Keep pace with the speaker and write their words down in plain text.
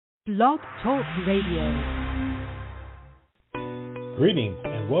Blog Talk Radio. Greetings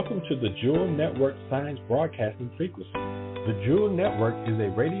and welcome to the J.E.W.E.L Network Science Broadcasting Frequency. The J.E.W.E.L Network is a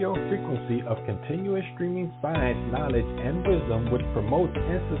radio frequency of continuous streaming science, knowledge, and wisdom which promotes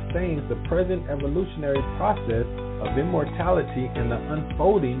and sustains the present evolutionary process of immortality and the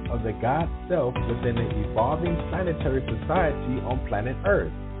unfolding of the God Self within an evolving planetary society on planet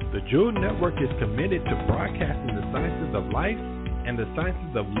Earth. The J.E.W.E.L Network is committed to broadcasting the sciences of life and the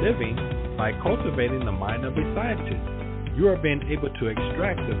sciences of living by cultivating the mind of a scientist. You are being able to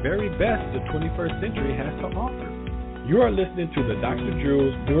extract the very best the 21st century has to offer. You are listening to the Dr.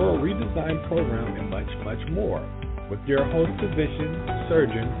 J.E.W.E.L's Neuro-ReDesign program and much, much more with your host, physician,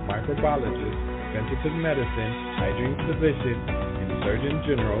 surgeon, microbiologist, preventive medicine, hygiene physician, and Surgeon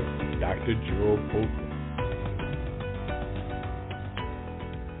General, Dr. Jewel Poulsen.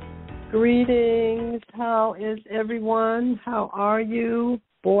 Greetings. How is everyone? How are you?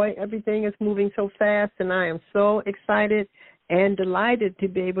 Boy, everything is moving so fast, and I am so excited and delighted to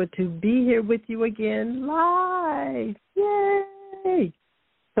be able to be here with you again live. Yay!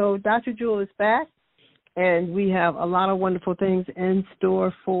 So Dr. Jewel is back, and we have a lot of wonderful things in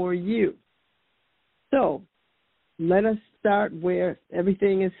store for you. So let us start where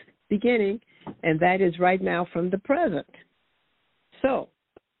everything is beginning, and that is right now from the present. So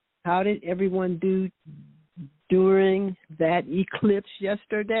how did everyone do during that eclipse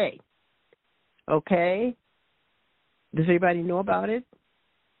yesterday? Okay. Does everybody know about it?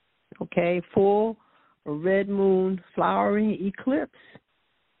 Okay. Full red moon flowering eclipse.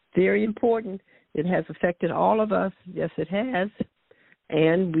 Very important. It has affected all of us. Yes, it has.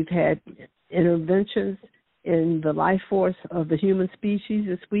 And we've had interventions in the life force of the human species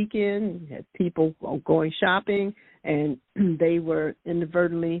this weekend. We had people going shopping, and they were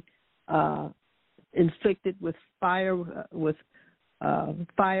inadvertently inflicted with firearm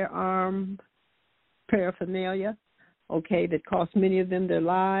paraphernalia, okay, that cost many of them their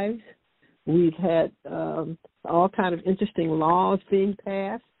lives. We've had all kind of interesting laws being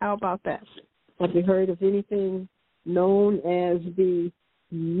passed. How about that? Have you heard of anything known as the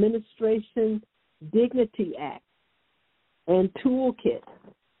Administration Dignity Act and Toolkit?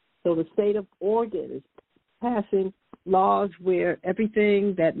 So the state of Oregon is passing laws where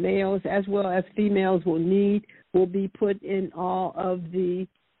everything that males as well as females will need will be put in all of the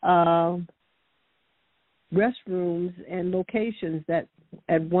restrooms and locations that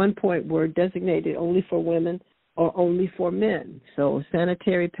at one point were designated only for women or only for men. So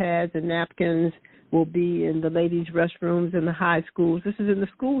sanitary pads and napkins will be in the ladies' restrooms in the high schools. This is in the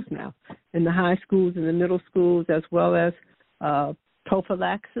schools now, in the high schools and the middle schools, as well as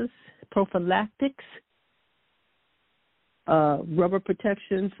prophylactics, rubber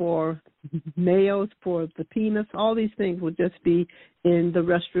protection for males, for the penis. All these things will just be in the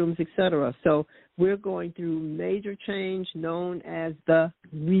restrooms, etc. So we're going through major change known as the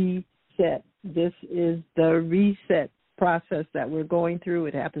reset. This is the reset process that we're going through.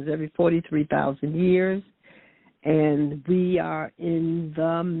 It happens every 43,000 years, and we are in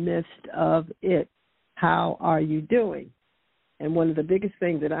the midst of it. How are you doing? And one of the biggest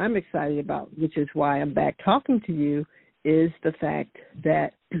things that I'm excited about, which is why I'm back talking to you, is the fact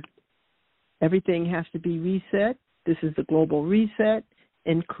that everything has to be reset. This is the global reset,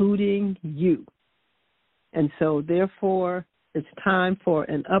 including you. And so, therefore, it's time for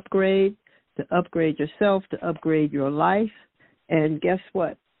an upgrade, to upgrade yourself, to upgrade your life. And guess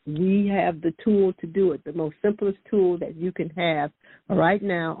what? We have the tool to do it, the most simplest tool that you can have right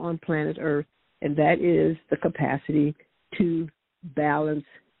now on planet Earth, and that is the capacity to balance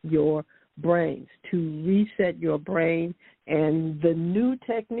your brains, to reset your brain. And the new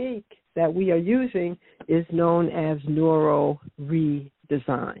technique that we are using is known as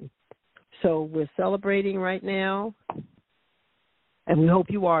Neuro-ReDesign. So we're celebrating right now, and we hope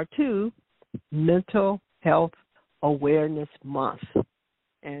you are too, Mental Health Awareness Month.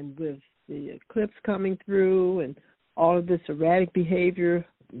 And with the eclipse coming through and all of this erratic behavior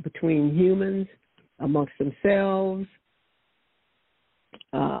between humans, amongst themselves,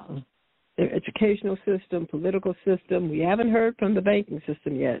 their educational system, political system. We haven't heard from the banking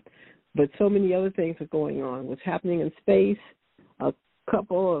system yet, but so many other things are going on. What's happening in space, a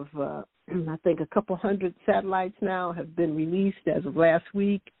couple hundred satellites now have been released as of last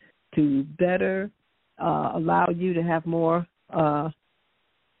week to better allow you to have more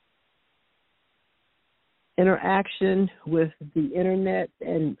interaction with the internet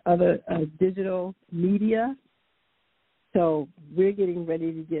and other digital media. So we're getting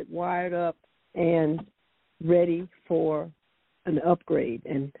ready to get wired up and ready for an upgrade.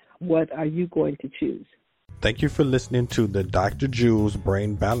 And what are you going to choose? Thank you for listening to the Dr. J.E.W.E.L's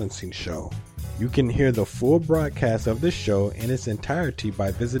Brain Balancing Show. You can hear the full broadcast of this show in its entirety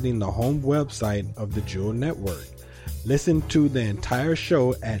by visiting the home website of the J.E.W.E.L Network. Listen to the entire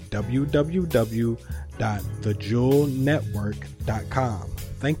show at www.thejewelnetwork.com.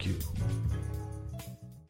 Thank you.